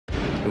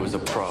It was a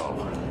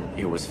pro.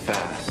 It was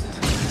fast.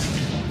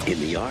 In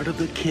the art of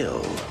the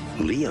kill,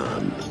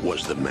 Leon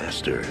was the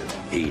master.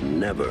 He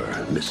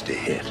never missed a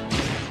hit.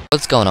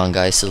 What's going on,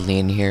 guys? It's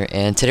Leon here,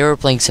 and today we're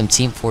playing some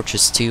Team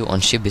Fortress 2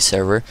 on Shibby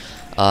server.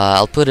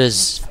 I'll put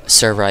his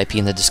server IP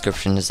in the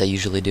description, as I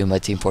usually do in my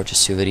Team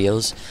Fortress 2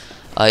 videos.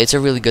 It's a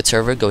really good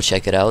server. Go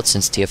check it out,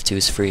 since TF2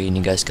 is free and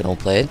you guys can all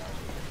play it.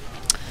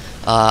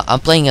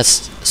 I'm playing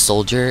as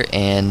Soldier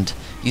and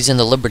using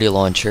the Liberty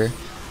launcher,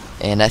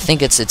 and I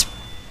think it's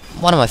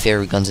one of my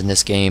favorite guns in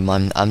this game.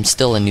 I'm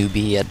still a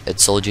newbie at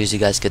Soldier, as you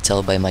guys could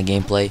tell by my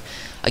gameplay.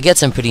 I get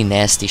some pretty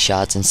nasty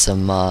shots and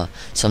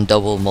some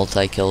double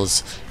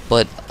multi-kills,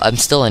 but I'm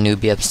still a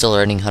newbie. I'm still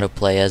learning how to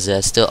play as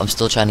I'm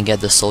still trying to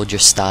get the Soldier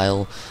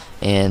style,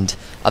 and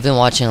I've been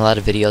watching a lot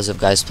of videos of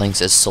guys playing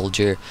as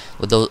Soldier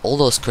with all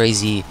those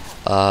crazy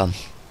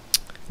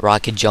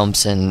rocket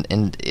jumps,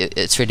 and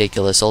it's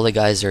ridiculous. All the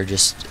guys are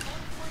just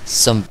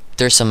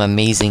there's some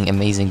amazing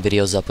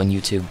videos up on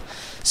YouTube,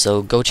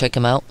 so go check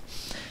them out.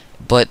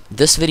 But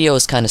this video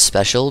is kind of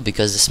special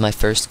because this is my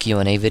first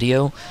Q&A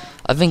video.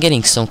 I've been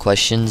getting some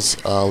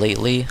questions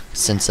lately,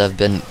 since I've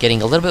been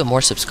getting a little bit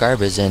more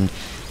subscribers, and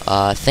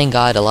thank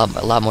God a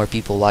lot more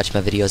people watch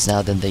my videos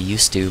now than they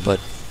used to. But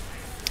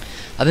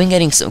I've been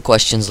getting some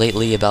questions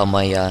lately about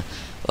my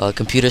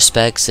computer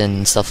specs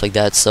and stuff like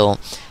that, so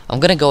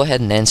I'm gonna go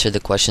ahead and answer the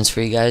questions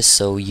for you guys,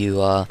 so you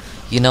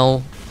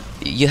know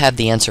you have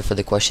the answer for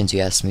the questions you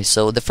asked me.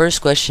 So the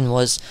first question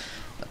was,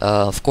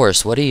 of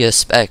course, what are your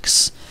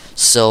specs?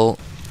 So,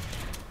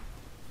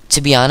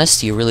 to be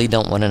honest, you really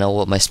don't want to know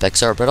what my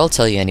specs are, but I'll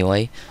tell you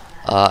anyway.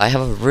 I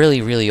have a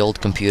really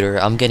old computer.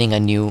 I'm getting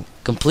a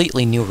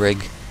completely new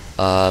rig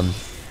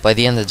by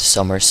the end of the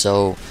summer,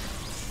 so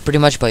pretty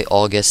much by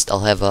August I'll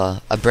have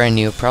a brand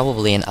new,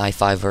 probably an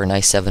i5 or an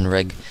i7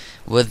 rig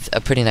with a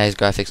pretty nice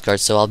graphics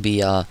card. So I'll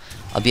be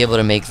able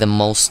to make the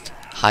most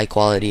high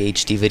quality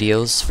HD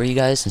videos for you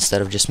guys,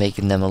 instead of just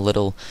making them a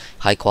little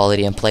high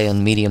quality and play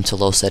on medium to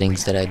low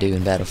settings that I do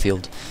in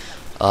Battlefield.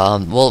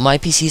 Well, my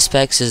PC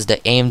specs is the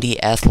AMD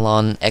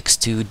Athlon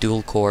X2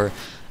 dual core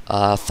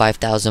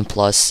 5000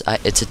 plus.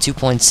 It's a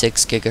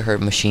 2.6 gigahertz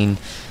machine,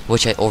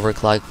 which I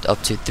overclocked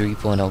up to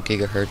 3.0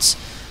 gigahertz.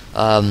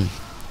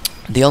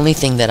 The only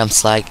thing that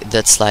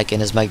that's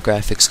slacking is my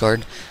graphics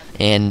card,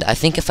 and I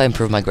think if I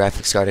improve my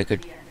graphics card,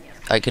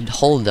 I could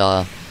hold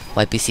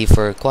my PC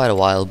for quite a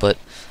while. But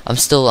I'm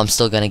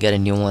still gonna get a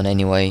new one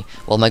anyway.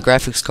 Well, my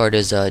graphics card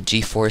is a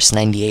GeForce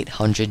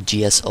 9800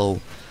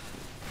 GSO,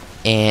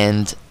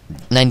 and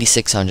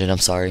 9600, I'm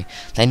sorry,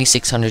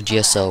 9600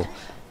 GSO.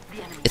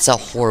 It's a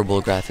horrible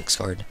graphics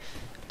card.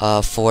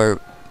 For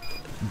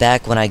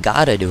back when I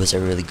got it, it was a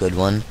really good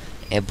one,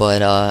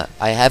 but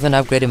I haven't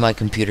upgraded my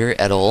computer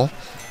at all.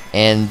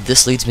 And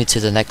this leads me to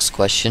the next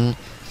question: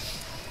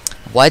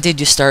 why did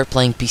you start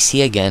playing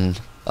PC again?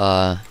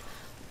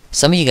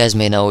 Some of you guys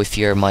may know, if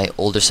you're my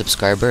older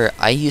subscriber,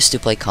 I used to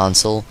play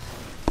console,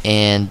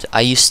 and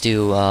I used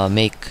to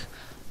make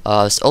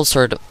all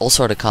sort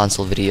of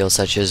console videos,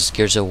 such as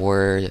Gears of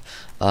War,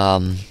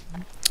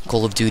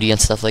 Call of Duty, and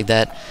stuff like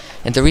that.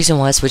 And the reason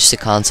why I switched to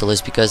console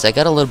is because I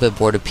got a little bit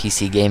bored of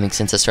PC gaming,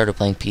 since I started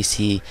playing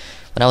PC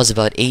when I was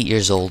about 8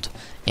 years old,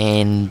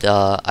 and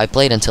I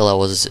played until I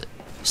was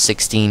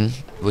 16,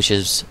 which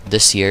is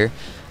this year.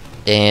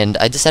 And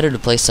I decided to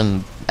play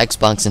some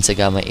Xbox since I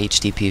got my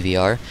HD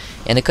PVR,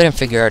 and I couldn't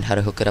figure out how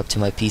to hook it up to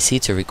my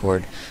PC to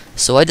record.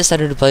 So I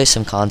decided to play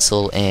some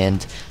console,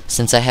 and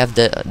since I have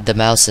the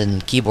mouse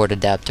and keyboard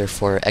adapter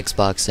for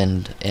Xbox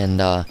and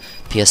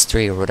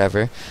PS3 or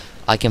whatever,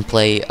 I can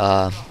play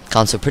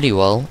console pretty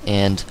well,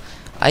 and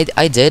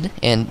I did,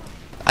 and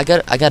I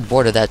got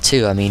bored of that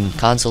too. I mean,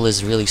 console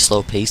is really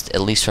slow paced,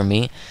 at least for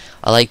me.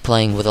 I like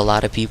playing with a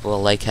lot of people. I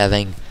like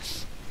having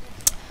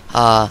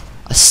a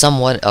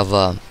somewhat of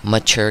a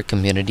mature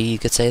community, you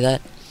could say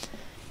that.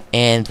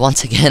 And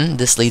once again,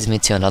 this leads me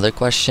to another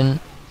question: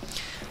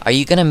 are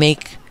you gonna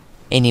make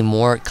any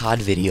more COD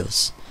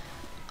videos?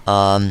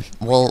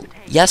 Well,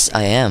 yes,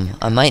 I am.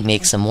 I might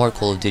make some more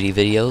Call of Duty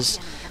videos.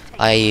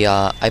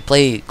 I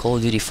play Call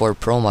of Duty 4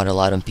 Pro Mod a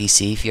lot on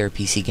PC. If you're a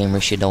PC gamer,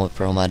 you should know what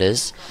Pro Mod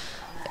is.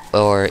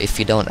 Or if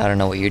you don't, I don't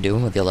know what you're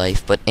doing with your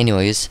life. But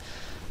anyways,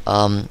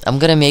 I'm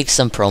gonna make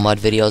some Pro Mod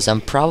videos.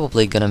 I'm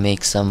probably gonna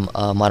make some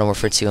Modern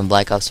Warfare 2 and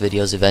Black Ops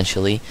videos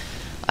eventually.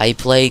 I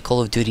play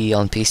Call of Duty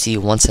on PC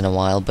once in a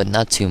while, but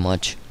not too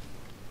much.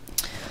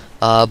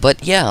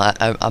 But yeah,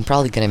 I'm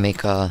probably gonna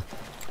make a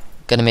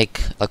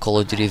Call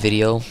of Duty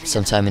video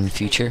sometime in the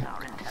future.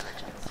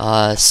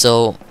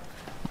 So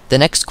the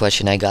next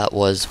question I got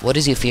was, what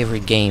is your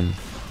favorite game?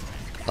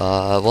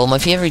 Well, my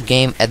favorite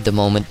game at the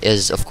moment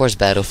is, of course,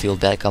 Battlefield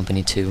Bad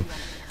Company 2.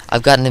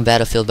 I've gotten in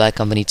Battlefield Bad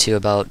Company 2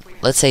 about,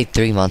 let's say,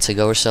 3 months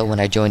ago or so, when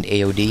I joined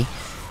AOD.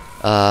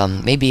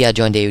 Maybe I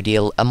joined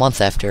AOD a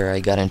month after I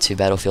got into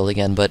Battlefield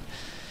again, but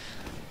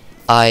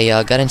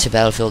I got into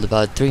Battlefield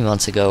about 3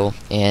 months ago,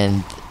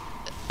 and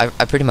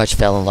I pretty much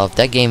fell in love.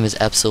 That game is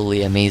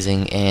absolutely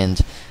amazing,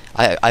 and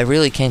I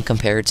really can't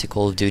compare it to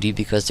Call of Duty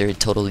because they're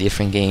totally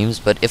different games.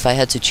 But if I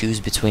had to choose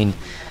between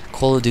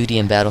Call of Duty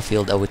and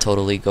Battlefield, I would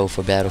totally go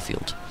for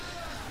Battlefield.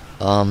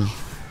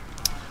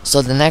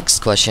 So the next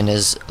question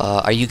is,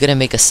 are you gonna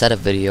make a setup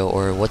video,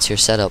 or what's your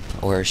setup,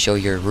 or show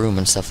your room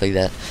and stuff like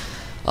that?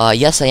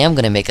 Yes, I am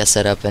gonna make a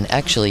setup, and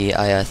actually,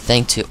 I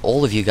thank to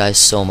all of you guys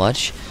so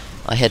much.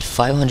 I had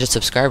 500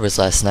 subscribers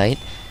last night,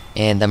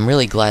 and I'm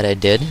really glad I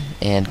did.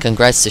 And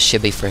congrats to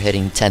Shibby for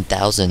hitting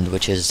 10,000,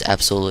 which is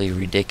absolutely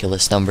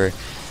ridiculous number.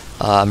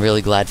 I'm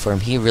really glad for him.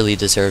 He really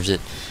deserves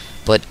it.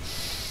 But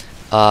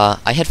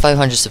I had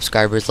 500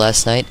 subscribers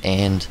last night,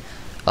 and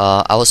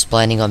I was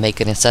planning on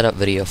making a setup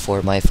video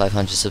for my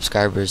 500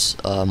 subscribers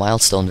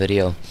milestone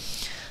video.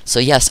 So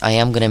yes, I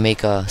am gonna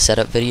make a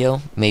setup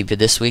video, maybe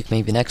this week,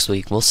 maybe next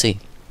week, we'll see.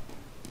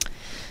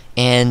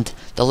 And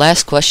the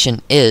last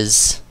question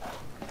is,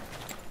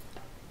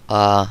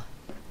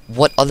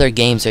 what other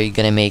games are you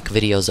gonna make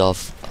videos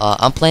of?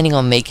 I'm planning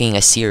on making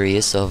a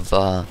series of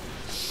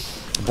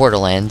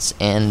Borderlands,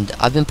 and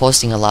I've been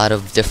posting a lot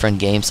of different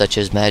games such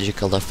as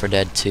Magical, Left 4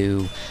 Dead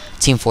 2,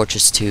 Team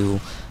Fortress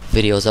 2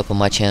 videos up on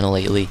my channel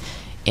lately,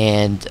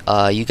 and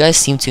you guys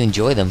seem to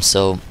enjoy them,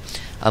 so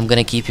I'm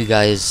gonna keep you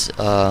guys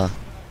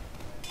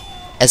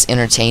as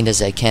entertained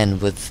as I can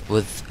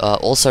with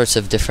all sorts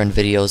of different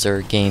videos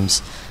or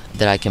games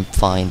that I can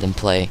find and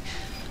play.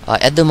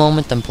 At the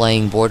moment, I'm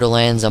playing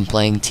Borderlands, I'm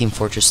playing Team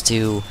Fortress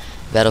 2,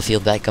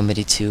 Battlefield Bad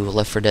Company 2,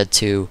 Left 4 Dead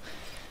 2,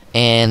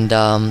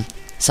 and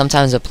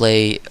sometimes I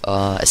play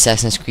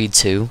Assassin's Creed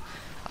 2.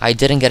 I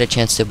didn't get a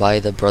chance to buy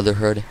the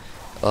Brotherhood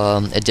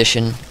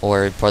edition,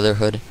 or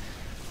Brotherhood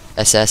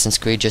Assassin's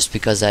Creed, just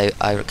because I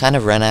kind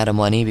of ran out of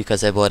money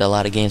because I bought a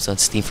lot of games on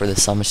Steam for the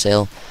summer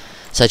sale,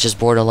 such as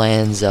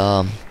Borderlands.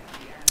 I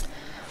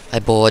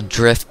bought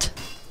Drift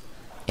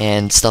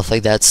and stuff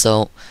like that.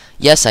 So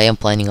yes, I am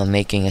planning on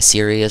making a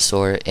series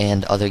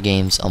and other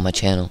games on my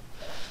channel.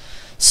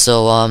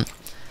 So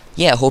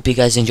yeah, I hope you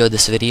guys enjoyed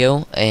this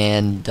video,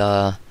 and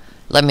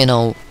let me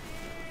know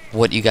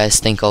what you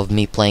guys think of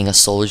me playing a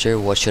soldier.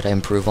 What should I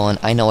improve on?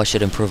 I know I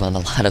should improve on a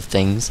lot of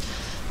things,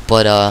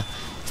 but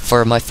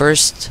for my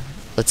first,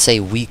 let's say,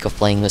 week of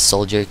playing with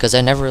soldier, because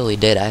I never really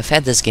did. I've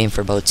had this game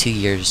for about 2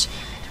 years,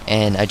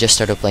 and I just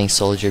started playing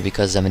soldier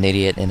because I'm an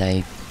idiot and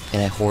I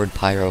hoard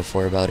pyro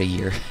for about a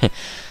year.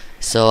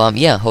 So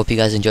yeah, hope you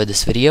guys enjoyed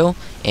this video,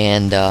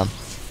 and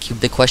keep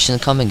the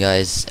questions coming,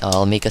 guys.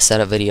 I'll make a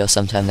setup video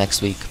sometime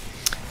next week.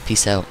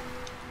 Peace out.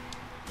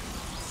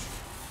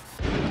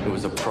 It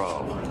was a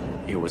pro.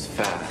 It was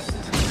fast.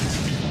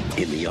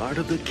 In the art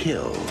of the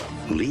kill,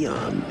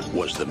 Leon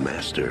was the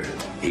master.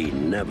 He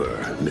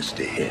never missed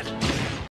a hit.